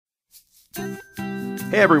Hey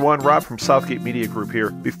everyone, Rob from Southgate Media Group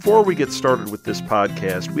here. Before we get started with this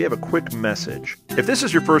podcast, we have a quick message. If this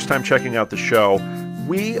is your first time checking out the show,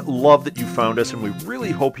 we love that you found us and we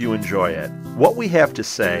really hope you enjoy it. What we have to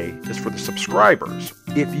say is for the subscribers.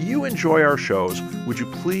 If you enjoy our shows, would you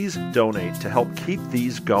please donate to help keep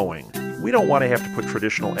these going? We don't want to have to put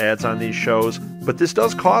traditional ads on these shows, but this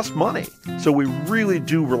does cost money. So we really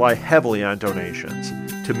do rely heavily on donations.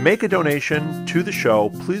 To make a donation to the show,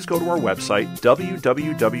 please go to our website,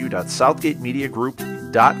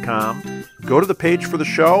 www.southgatemediagroup.com. Go to the page for the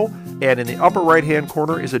show, and in the upper right-hand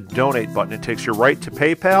corner is a donate button. It takes you right to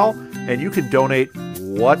PayPal, and you can donate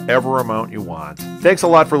whatever amount you want. Thanks a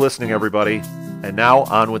lot for listening, everybody. And now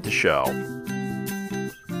on with the show.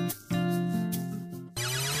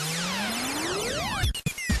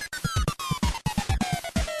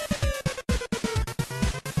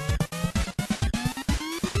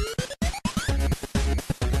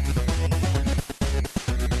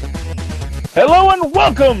 Hello and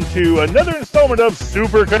welcome to another installment of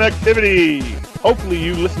SuperConnectivity. Hopefully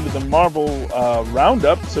you listened to the Marvel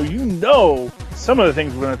Roundup so you know some of the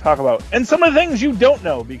things we're going to talk about and some of the things you don't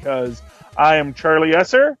know, because I am Charlie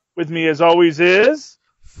Esser. With me as always is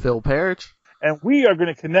Phil Parrish. And we are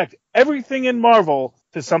going to connect everything in Marvel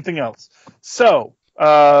to something else. So,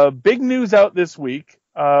 big news out this week.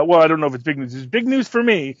 Well, I don't know if it's big news. It's big news for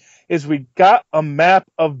me is we got a map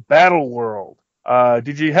of Battleworld.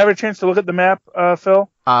 Did you have a chance to look at the map, Phil?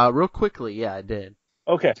 Real quickly, yeah, I did.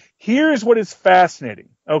 Okay, here's what is fascinating.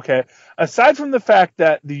 Okay, aside from the fact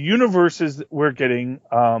that the universes that we're getting,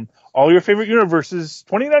 all your favorite universes,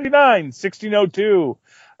 2099, 1602,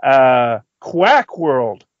 Quack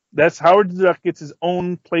World, that's Howard the Duck gets his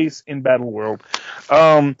own place in Battleworld.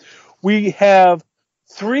 We have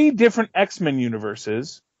 3 different X-Men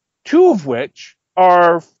universes, 2 of which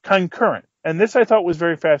are concurrent. And this I thought was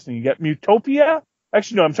very fascinating. You got Mutopia.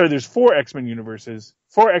 Actually, no, I'm sorry. There's 4 X-Men universes.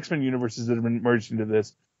 4 X-Men universes that have been merged into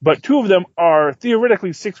this. But 2 of them are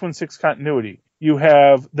theoretically 616 continuity. You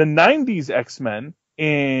have the 90s X-Men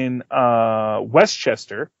in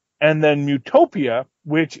Westchester, and then Mutopia,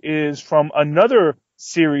 which is from another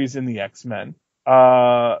series in the X-Men.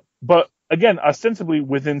 But again, ostensibly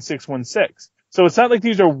within 616. So it's not like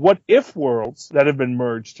these are what-if worlds that have been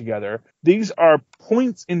merged together. These are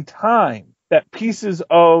points in time that pieces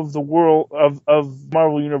of the world of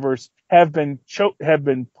Marvel Universe have been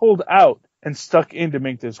pulled out and stuck in to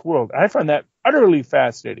make this world. I find that utterly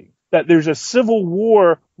fascinating. That there's a Civil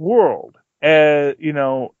War world,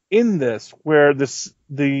 in this where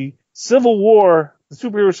the Civil War, the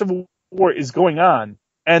superhero Civil War is going on,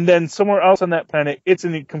 and then somewhere else on that planet, it's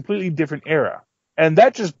in a completely different era. And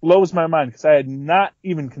that just blows my mind because I had not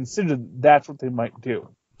even considered that's what they might do.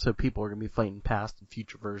 So people are going to be fighting past and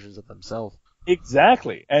future versions of themselves.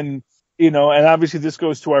 Exactly. And, and obviously this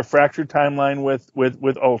goes to our fractured timeline with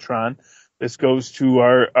Ultron. This goes to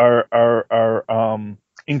our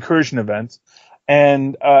incursion events.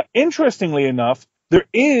 And, interestingly enough, there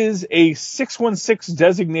is a 616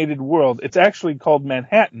 designated world. It's actually called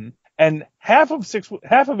Manhattan. And half of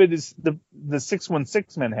it is the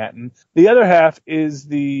 616 Manhattan. The other half is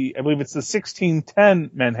I believe it's the 1610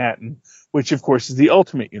 Manhattan, which of course is the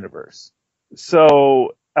Ultimate Universe.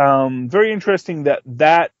 So, very interesting and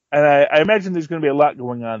I imagine there's going to be a lot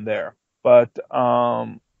going on there. But,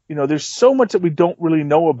 there's so much that we don't really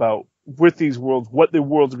know about with these worlds, what the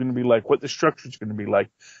worlds are going to be like, what the structures are going to be like.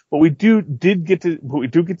 But we do get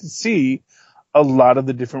to see a lot of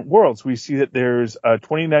the different worlds. We see that there's a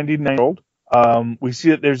 2099 world. We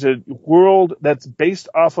see that there's a world that's based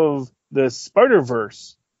off of the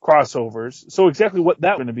Spider-Verse crossovers. So exactly what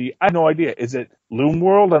that's going to be, I have no idea. Is it Loom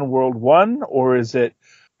World on World 1, or is it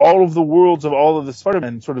all of the worlds of all of the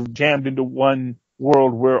Spider-Men sort of jammed into one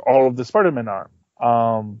world where all of the Spider-Men are?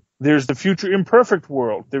 There's the Future Imperfect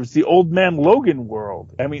world. There's the Old Man Logan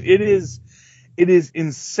world. I mean, it is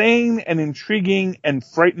insane and intriguing and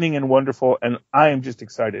frightening and wonderful, and I am just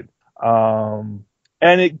excited. And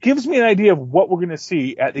it gives me an idea of what we're going to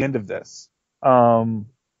see at the end of this. And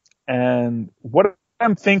what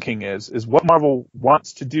I'm thinking is what Marvel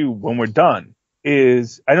wants to do when we're done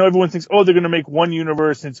is, I know everyone thinks, they're going to make one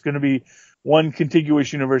universe and it's going to be one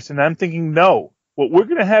contiguous universe. And I'm thinking, no. What we're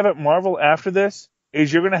going to have at Marvel after this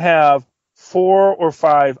is you're going to have 4 or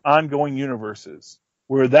 5 ongoing universes,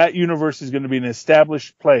 where that universe is going to be an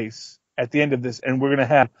established place at the end of this, and we're going to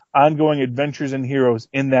have ongoing adventures and heroes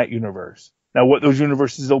in that universe. Now, what those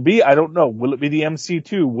universes will be, I don't know. Will it be the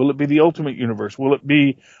MC2? Will it be the Ultimate Universe? Will it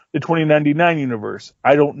be the 2099 universe?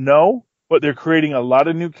 I don't know, but they're creating a lot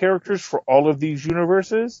of new characters for all of these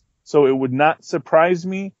universes, so it would not surprise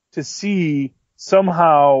me to see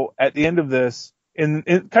somehow at the end of this, in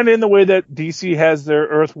kind of in the way that DC has their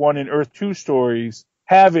Earth 1 and Earth 2 stories,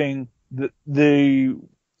 having the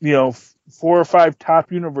 4 or 5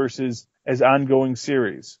 top universes as ongoing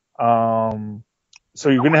series. So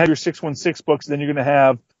you're going to have your 616 books, then you're going to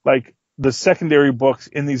have like the secondary books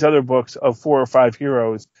in these other books of 4 or 5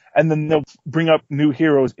 heroes, and then they'll bring up new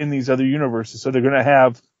heroes in these other universes. So they're going to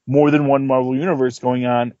have more than one Marvel universe going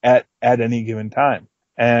on at any given time.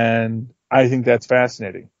 And I think that's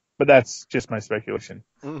fascinating. But that's just my speculation.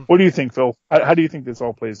 What do you think, Phil? How do you think this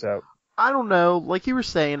all plays out? I don't know. Like you were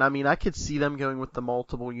saying, I mean, I could see them going with the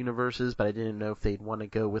multiple universes, but I didn't know if they'd want to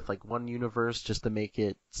go with like one universe just to make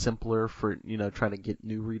it simpler for, trying to get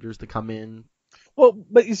new readers to come in. Well,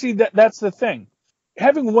 but you see, that's the thing.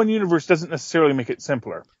 Having one universe doesn't necessarily make it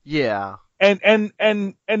simpler. Yeah. And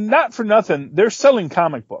not for nothing, they're selling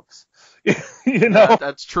comic books. Yeah,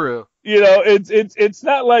 that's true. It's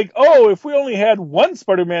not like, oh, if we only had one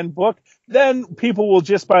Spider-Man book, then people will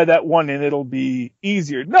just buy that one and it'll be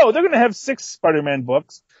easier. No, they're going to have 6 Spider-Man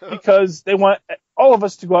books because they want all of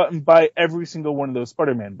us to go out and buy every single one of those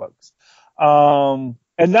Spider-Man books. And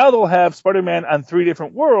now they'll have Spider-Man on 3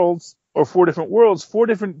 different worlds, or 4 different worlds, 4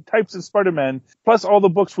 different types of Spider-Man, plus all the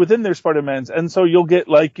books within their Spider-Mans. And so you'll get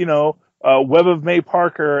like, Web of May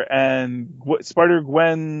Parker and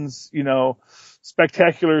Spider-Gwen's,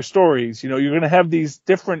 spectacular stories. You're going to have these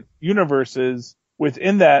different universes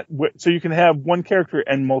within that, so you can have one character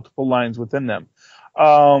and multiple lines within them.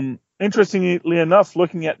 Interestingly enough,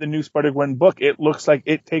 looking at the new Spider-Gwen book, it looks like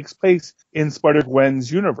it takes place in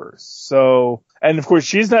Spider-Gwen's universe. So, and of course,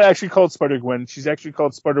 she's not actually called Spider-Gwen. She's actually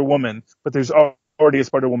called Spider-Woman, but there's already a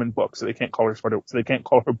Spider-Woman book, so they can't call her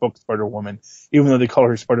book Spider-Woman, even though they call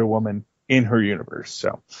her Spider-Woman in her universe.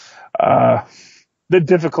 So, the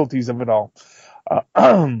difficulties of it all.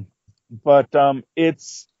 But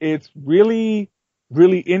it's really,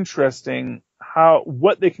 really interesting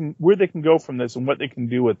where they can go from this and what they can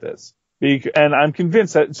do with this. And I'm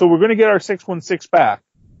convinced that, so we're going to get our 616 back,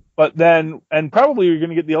 but then, and probably you're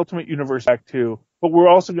going to get the Ultimate Universe back too, but we're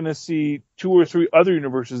also going to see 2 or 3 other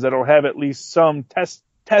universes that'll have at least some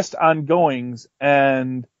test ongoings,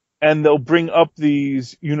 and they'll bring up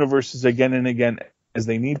these universes again and again as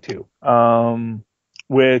they need to,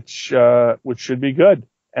 which should be good.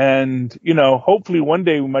 And, hopefully one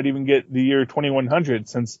day we might even get the year 2100,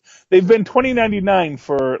 since they've been 2099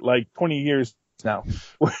 for like 20 years now.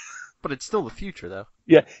 But it's still the future, though.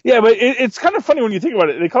 Yeah, but it's kind of funny when you think about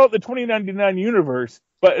it. They call it the 2099 universe,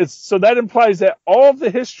 but so that implies that all of the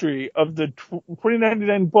history of the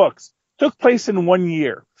 2099 books took place in 1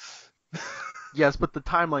 year. Yes, but the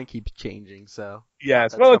timeline keeps changing, so.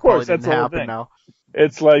 Yes, well, of course, that's the whole thing. Now.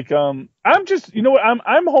 It's like, I'm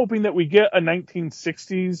hoping that we get a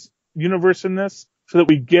 1960s universe in this, so that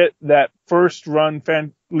we get that first run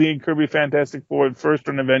Lee and Kirby Fantastic Four, first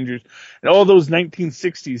run Avengers, and all those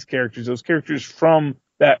 1960s characters, those characters from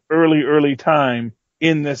that early time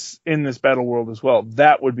in this battle world as well.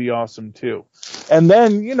 That would be awesome too. And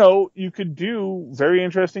then, you could do very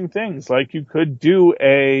interesting things, like you could do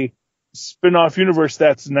a spin-off universe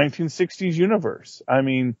that's 1960s universe. I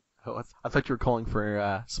mean, I thought you were calling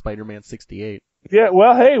for Spider-Man 68. Yeah,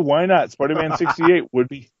 well, hey, why not? Spider-Man 68 would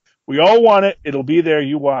be. We all want it. It'll be there.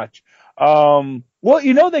 You watch. Well,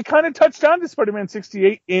 they kind of touched on to Spider-Man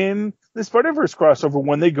 68 in the Spider-Verse crossover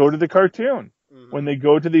when they go to the cartoon, when they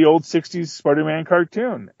go to the old 60s Spider-Man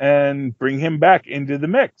cartoon and bring him back into the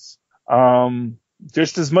mix.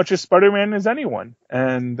 Just as much as Spider-Man as anyone.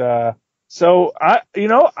 And so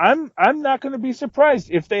I'm not going to be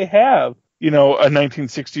surprised if they have a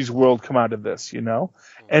 1960s world come out of this,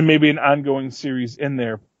 and maybe an ongoing series in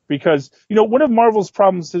there. Because, one of Marvel's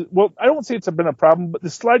problems is, well, I don't say it's been a problem, but the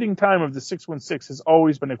sliding time of the 616 has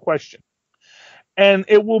always been a question. And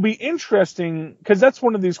it will be interesting, because that's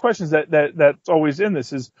one of these questions that's always in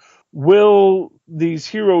this, is will these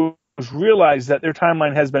heroes realize that their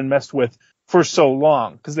timeline has been messed with for so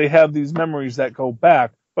long? Because they have these memories that go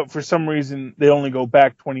back, but for some reason they only go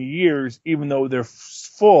back 20 years, even though they're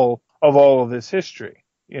full of all of this history,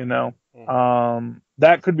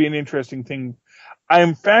 that could be an interesting thing. I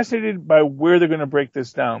am fascinated by where they're going to break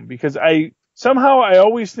this down, because I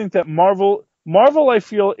always think that Marvel, I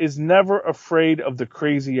feel, is never afraid of the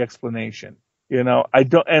crazy explanation.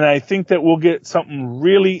 I think that we'll get something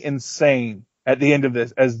really insane at the end of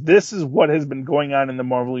this, as this is what has been going on in the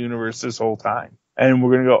Marvel universe this whole time. And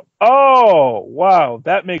we're going to go, oh, wow,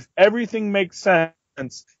 that makes everything make sense,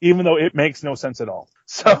 even though it makes no sense at all.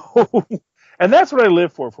 So, and that's what I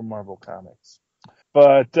live for Marvel Comics.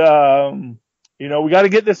 But, we got to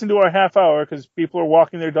get this into our half hour because people are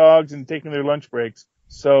walking their dogs and taking their lunch breaks.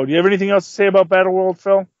 So, do you have anything else to say about Battleworld,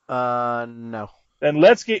 Phil? No. Then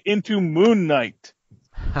let's get into Moon Knight.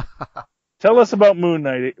 Tell us about Moon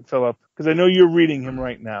Knight, Philip, because I know you're reading him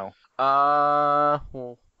right now.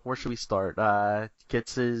 Well, where should we start?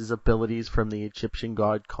 Gets his abilities from the Egyptian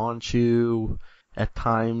god Khonshu. At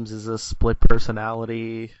times is a split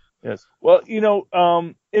personality. Yes. Well,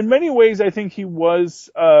 in many ways, I think he was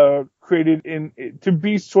created to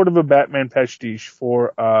be sort of a Batman pastiche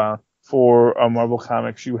for Marvel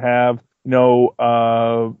Comics. You have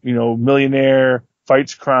millionaire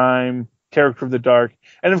fights crime, character of the dark,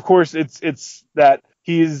 and of course it's that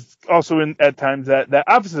he is also at times that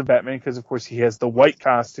opposite of Batman, because of course he has the white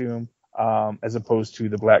costume as opposed to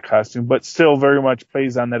the black costume, but still very much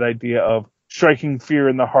plays on that idea of striking fear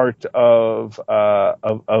in the heart of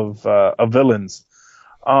villains.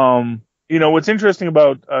 What's interesting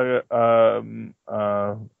about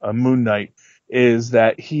Moon Knight is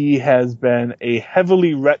that he has been a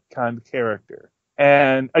heavily retconned character.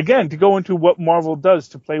 And again, to go into what Marvel does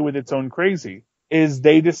to play with its own crazy, is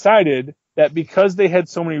they decided that because they had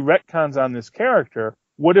so many retcons on this character,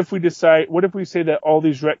 what if we say that all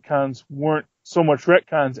these retcons weren't so much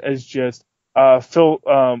retcons as just Mark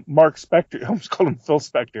Spector? I almost called him Phil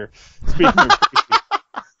Spector. Speaking of crazy.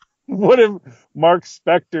 What if Mark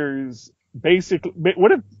Spector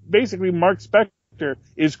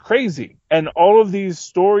is crazy, and all of these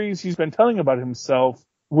stories he's been telling about himself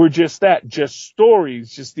were just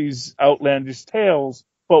stories, just these outlandish tales,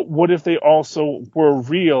 but what if they also were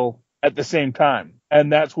real at the same time?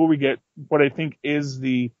 And that's where we get what I think is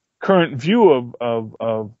the current view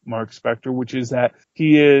of Mark Spector, which is that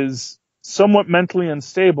he is somewhat mentally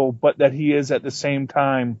unstable, but that he is at the same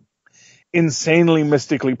time insanely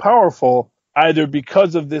mystically powerful, either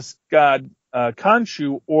because of this god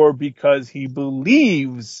Khonshu, or because he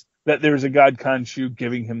believes that there's a god Khonshu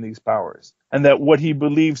giving him these powers, and that what he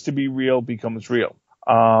believes to be real becomes real.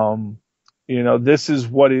 This is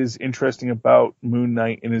what is interesting about Moon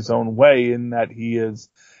Knight in his own way, in that he is,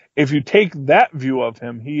 if you take that view of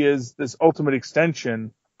him, he is this ultimate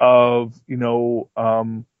extension of,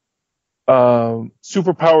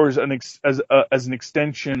 superpowers as an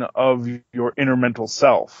extension of your inner mental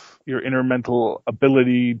self, your inner mental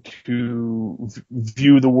ability to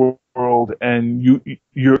view the world, and your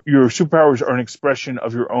superpowers are an expression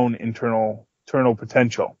of your own internal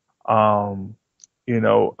potential. Moon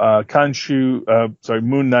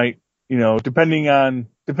Knight, depending on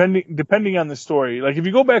the story, like if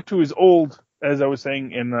you go back to his old, as I was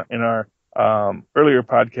saying in our earlier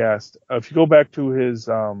podcast, if you go back to his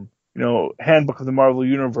Handbook of the Marvel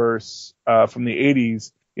Universe from the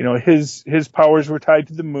 80s, his powers were tied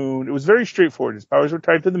to the moon. It was very straightforward. His powers were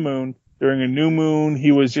tied to the moon. During a new moon,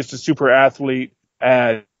 he was just a super athlete.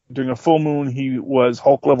 During a full moon, he was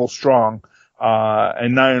Hulk level strong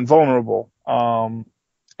and nigh invulnerable. And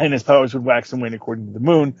his powers would wax and wane according to the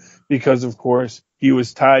moon, because, of course, he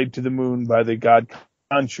was tied to the moon by the god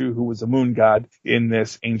Khonshu, who was a moon god in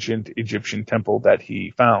this ancient Egyptian temple that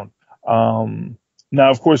he found. Now,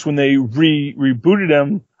 of course, when they rebooted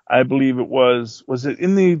him, I believe was it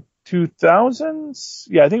in the 2000s?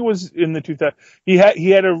 Yeah, I think it was in the 2000s. He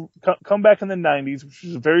had a comeback in the 90s, which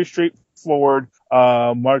was a very straightforward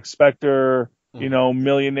Mark Spector,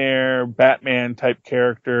 millionaire Batman type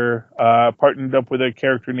character, partnered up with a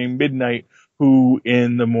character named Midnight, who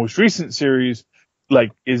in the most recent series,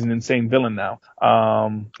 is an insane villain now.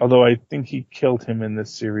 Although I think he killed him in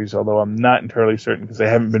this series, although I'm not entirely certain because I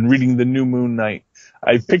haven't been reading the new Moon Knight.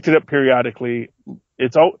 I picked it up periodically.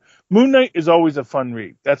 Moon Knight is always a fun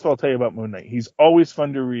read. That's what I'll tell you about Moon Knight. He's always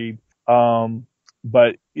fun to read.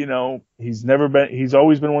 But he's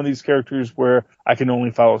always been one of these characters where I can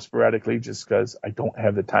only follow sporadically just because I don't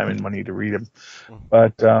have the time and money to read him.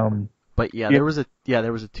 But there was a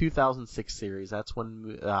 2006 series. That's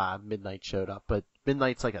when Midnight showed up. But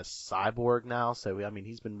Midnight's like a cyborg now, so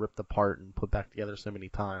he's been ripped apart and put back together so many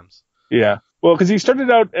times. Yeah, well, because he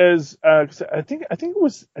started out as I think it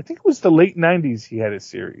was the late 90s he had his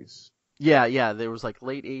series. Yeah, there was like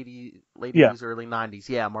late 80s, early 90s.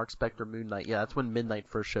 Yeah, Mark Spector, Moon Knight. Yeah, that's when Midnight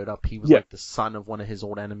first showed up. He was like the son of one of his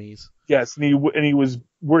old enemies. Yes, and he was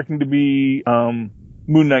working to be Moon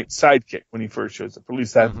Knight's sidekick when he first shows up. At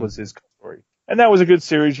least that was his story. And that was a good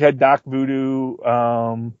series. You had Doc Voodoo,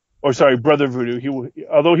 Brother Voodoo.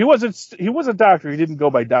 Although he was a doctor, he didn't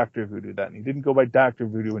go by Dr. Voodoo then. He didn't go by Dr.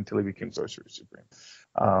 Voodoo until he became Sorcerer Supreme.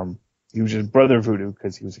 He was just Brother Voodoo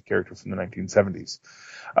because he was a character from the 1970s.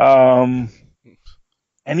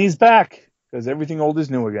 And he's back because everything old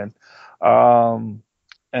is new again.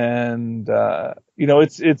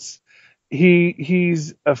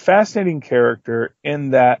 He's a fascinating character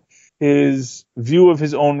in that his view of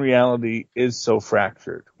his own reality is so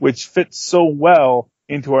fractured, which fits so well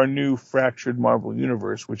into our new fractured Marvel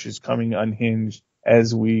universe, which is coming unhinged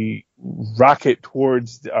as we rocket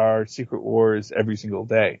towards our Secret Wars every single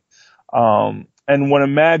day. And one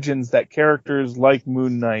imagines that characters like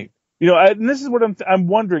Moon Knight, and this is what I'm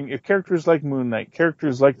wondering, if characters like Moon Knight,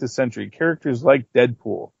 characters like the Sentry, characters like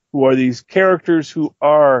Deadpool, who are these characters who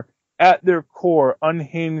are at their core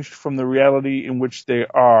unhinged from the reality in which they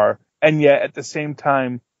are, and yet at the same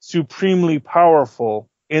time supremely powerful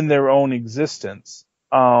in their own existence.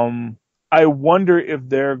 I wonder if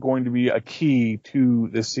they're going to be a key to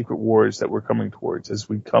the Secret Wars that we're coming towards as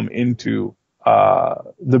we come into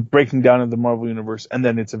the breaking down of the Marvel Universe and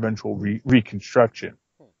then its eventual reconstruction.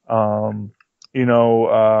 Especially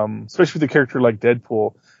with a character like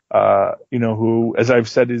Deadpool, who, as I've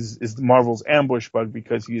said, is Marvel's ambush bug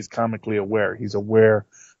because he is comically aware. He's aware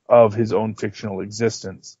of his own fictional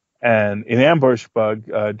existence. And in Ambush Bug,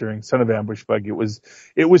 during Son of Ambush Bug, it was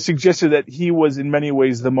suggested that he was in many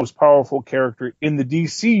ways the most powerful character in the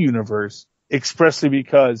DC universe, expressly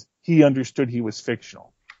because he understood he was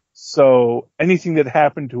fictional. So anything that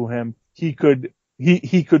happened to him, he could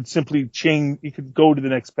simply change. He could go to the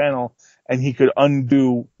next panel and he could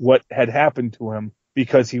undo what had happened to him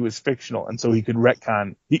because he was fictional, and so he could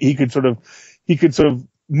retcon. He could sort of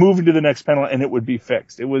move into the next panel and it would be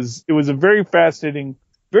fixed. It was a very fascinating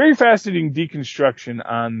deconstruction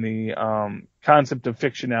on the concept of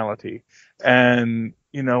fictionality. And,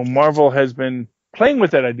 Marvel has been playing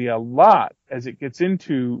with that idea a lot as it gets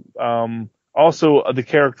into also the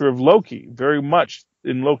character of Loki. Very much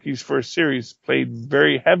in Loki's first series played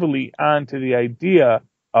very heavily onto the idea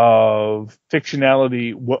of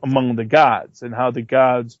fictionality among the gods and how the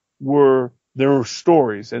gods were their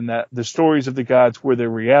stories and that the stories of the gods were their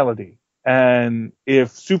reality. And if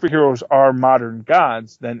superheroes are modern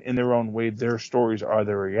gods, then in their own way, their stories are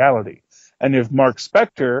their reality. And if Mark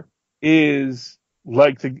Spector is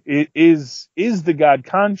the god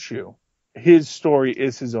Khonshu, his story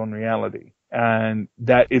is his own reality, and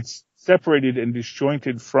that it's separated and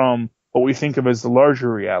disjointed from what we think of as the larger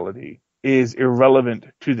reality is irrelevant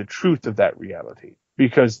to the truth of that reality,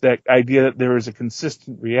 because that idea that there is a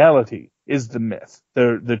consistent reality is the myth.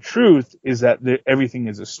 The truth is that everything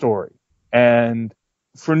is a story. And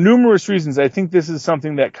for numerous reasons, I think this is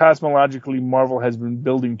something that cosmologically Marvel has been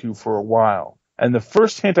building to for a while. And the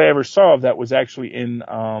first hint I ever saw of that was actually in,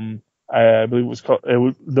 I believe it was called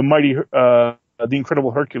the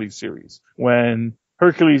Incredible Hercules series, when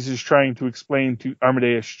Hercules is trying to explain to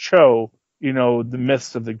Amadeus Cho, the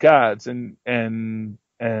myths of the gods, and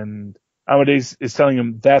Amadeus is telling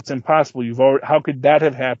him that's impossible. How could that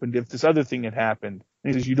have happened if this other thing had happened?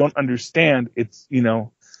 And he says, you don't understand.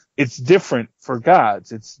 It's different for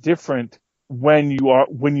gods. It's different when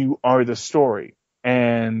you are the story,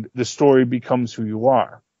 and the story becomes who you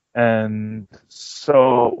are. And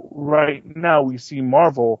so right now we see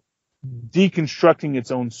Marvel deconstructing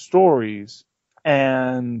its own stories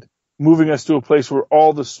and moving us to a place where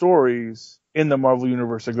all the stories in the Marvel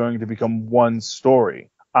universe are going to become one story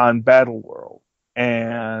on Battleworld.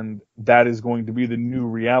 And that is going to be the new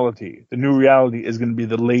reality. The new reality is going to be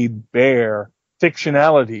the laid bare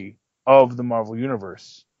fictionality of the Marvel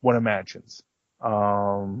universe, one imagines.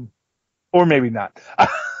 Or maybe not.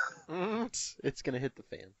 It's going to hit the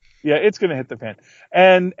fan. Yeah, it's going to hit the fan.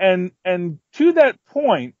 And to that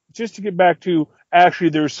point, just to get back to, actually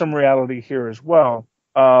there's some reality here as well.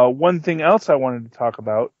 One thing else I wanted to talk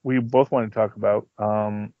about, we both wanted to talk about,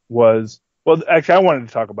 I wanted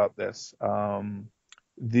to talk about this.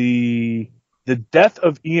 The death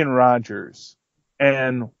of Ian Rogers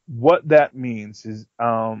and what that means is,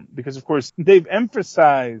 because of course they've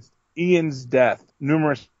emphasized Ian's death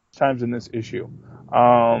numerous times in this issue.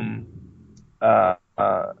 Ian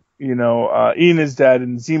is dead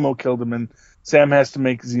and Zemo killed him, and Sam has to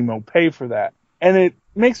make Zemo pay for that. And it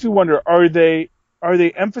makes me wonder, are they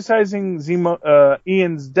emphasizing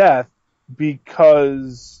Ian's death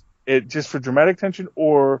because it just for dramatic tension,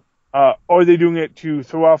 or are they doing it to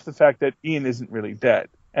throw off the fact that Ian isn't really dead?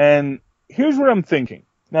 And here's what I'm thinking.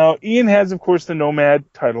 Now, Ian has, of course, the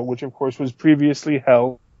Nomad title, which of course was previously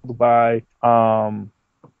held by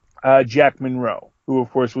Jack Monroe, who of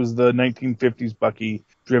course was the 1950s Bucky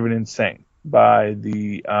driven insane by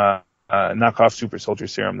the knockoff super soldier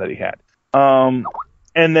serum that he had.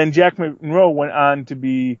 And then Jack Monroe went on to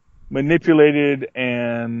be manipulated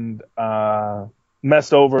and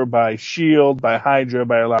messed over by S.H.I.E.L.D., by Hydra,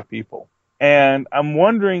 by a lot of people. And I'm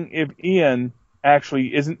wondering if Ian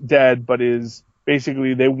actually isn't dead, but is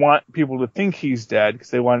basically they want people to think he's dead because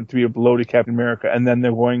they want it to be a blow to Captain America, and then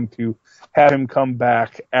they're going to have him come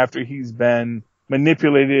back after he's been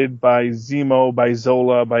manipulated by Zemo, by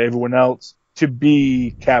Zola, by everyone else to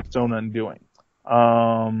be Cap's own undoing,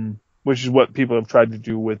 which is what people have tried to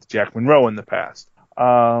do with Jack Monroe in the past.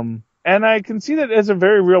 And I can see that as a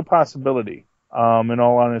very real possibility, in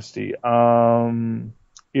all honesty.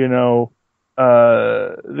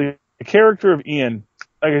 The character of Ian,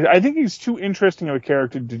 I think he's too interesting of a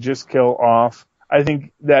character to just kill off. I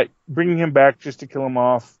think that bringing him back just to kill him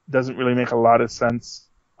off doesn't really make a lot of sense.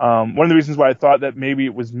 One of the reasons why I thought that maybe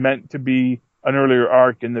it was meant to be an earlier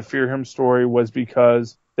arc in the Fear Him story was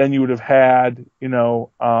because then you would have had,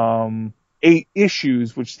 8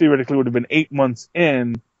 issues, which theoretically would have been 8 months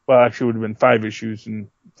in. Well, actually, it would have been 5 issues and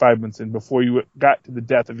 5 months in before you got to the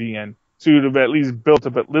death of Ian. So you would have at least built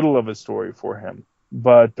up a little of a story for him.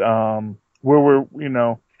 But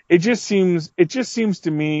it just seems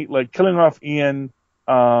to me like killing off Ian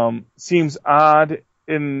seems odd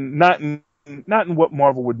and not in what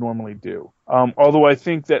Marvel would normally do. Although I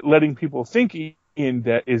think that letting people think Ian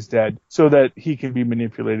is dead so that he can be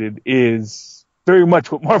manipulated is very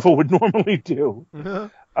much what Marvel would normally do.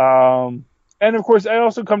 And of course, I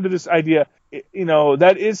also come to this idea,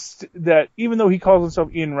 that even though he calls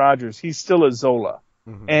himself Ian Rogers, he's still a Zola.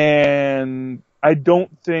 Mm-hmm. And I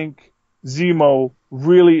don't think Zemo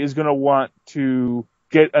really is going to want to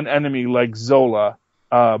get an enemy like Zola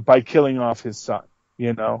by killing off his son.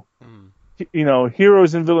 Heroes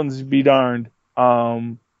and villains be darned.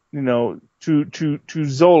 To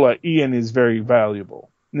Zola, Ian is very valuable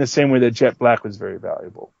in the same way that Jet Black was very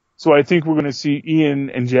valuable. So I think we're going to see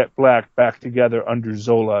Ian and Jet Black back together under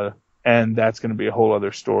Zola, and that's going to be a whole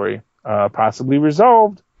other story, possibly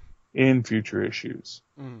resolved in future issues.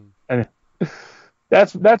 Mm. And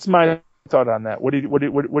that's my thought on that. What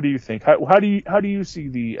do you think? How do you see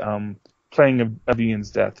the playing of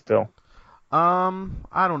Ian's death, Phil?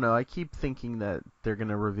 I don't know. I keep thinking that they're going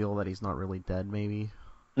to reveal that he's not really dead, maybe.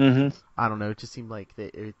 Mm-hmm. I don't know. It just seemed like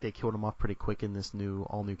they killed him off pretty quick in this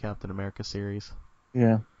all new Captain America series.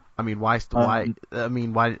 Yeah. I mean, why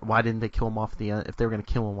didn't they kill him off the end? If they were going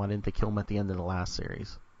to kill him, why didn't they kill him at the end of the last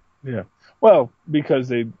series? Yeah. Well, because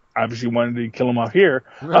they obviously wanted to kill him off here,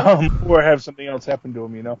 or have something else happen to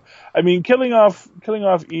him. I mean, killing off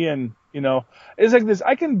Ian, is like this.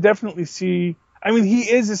 I can definitely see. I mean, he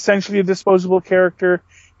is essentially a disposable character.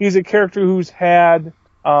 He's a character who's had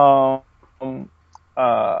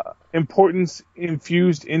importance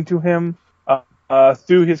infused into him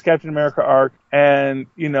through his Captain America arc, and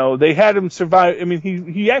they had him survive. I mean,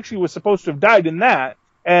 he actually was supposed to have died in that,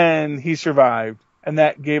 and he survived, and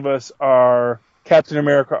that gave us our Captain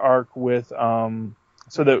America arc with so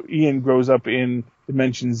that Ian grows up in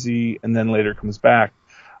Dimension Z and then later comes back.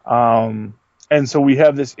 And so we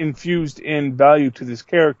have this infused in value to this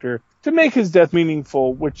character to make his death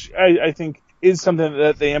meaningful, which I think is something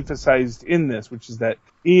that they emphasized in this, which is that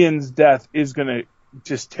Ian's death is going to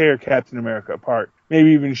just tear Captain America apart.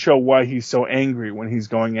 Maybe even show why he's so angry when he's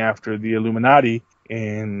going after the Illuminati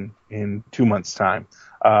in 2 months' time.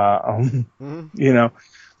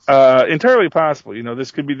 Entirely possible.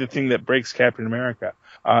 This could be the thing that breaks Captain America,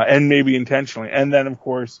 and maybe intentionally. And then, of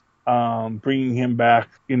course, bringing him back,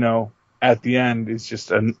 at the end is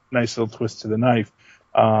just a nice little twist to the knife.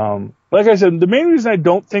 Like I said, the main reason I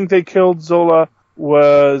don't think they killed Zola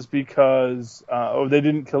was because, or they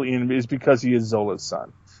didn't kill Ian, is because he is Zola's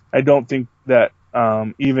son. I don't think that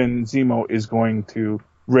even Zemo is going to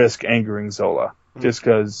risk angering Zola, just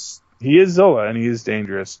because he is Zola and he is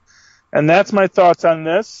dangerous. And that's my thoughts on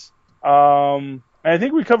this. I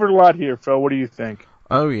think we covered a lot here, Phil. What do you think?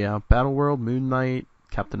 Oh, yeah. Battleworld, Moon Knight,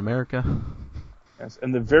 Captain America. Yes,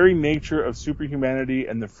 and the very nature of superhumanity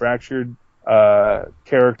and the fractured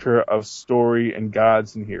character of story and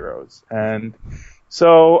gods and heroes. And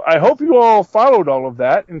so I hope you all followed all of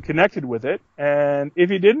that and connected with it. And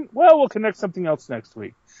if you didn't, well, we'll connect something else next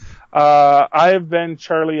week. I have been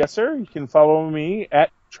Charlie Esser. You can follow me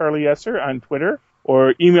at Charlie Esser on Twitter,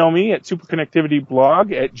 or email me at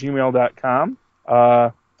superconnectivityblog@gmail.com.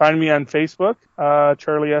 Find me on Facebook,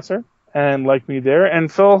 Charlie Esser, and like me there.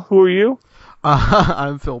 And Phil, who are you?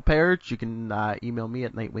 I'm Phil Parrish. You can email me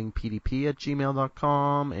at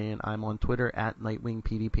nightwingpdp@gmail.com, and I'm on Twitter at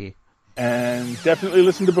nightwingpdp. And definitely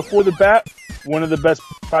listen to Before the Bat, one of the best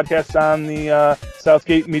podcasts on the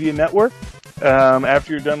Southgate Media Network.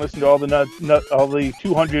 After you're done listening to all the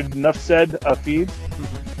 200 Nuff Said feeds,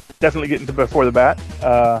 definitely get into Before the Bat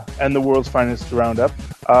and the world's finest roundup.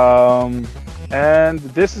 And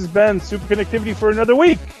this has been Super Connectivity for another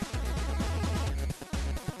week.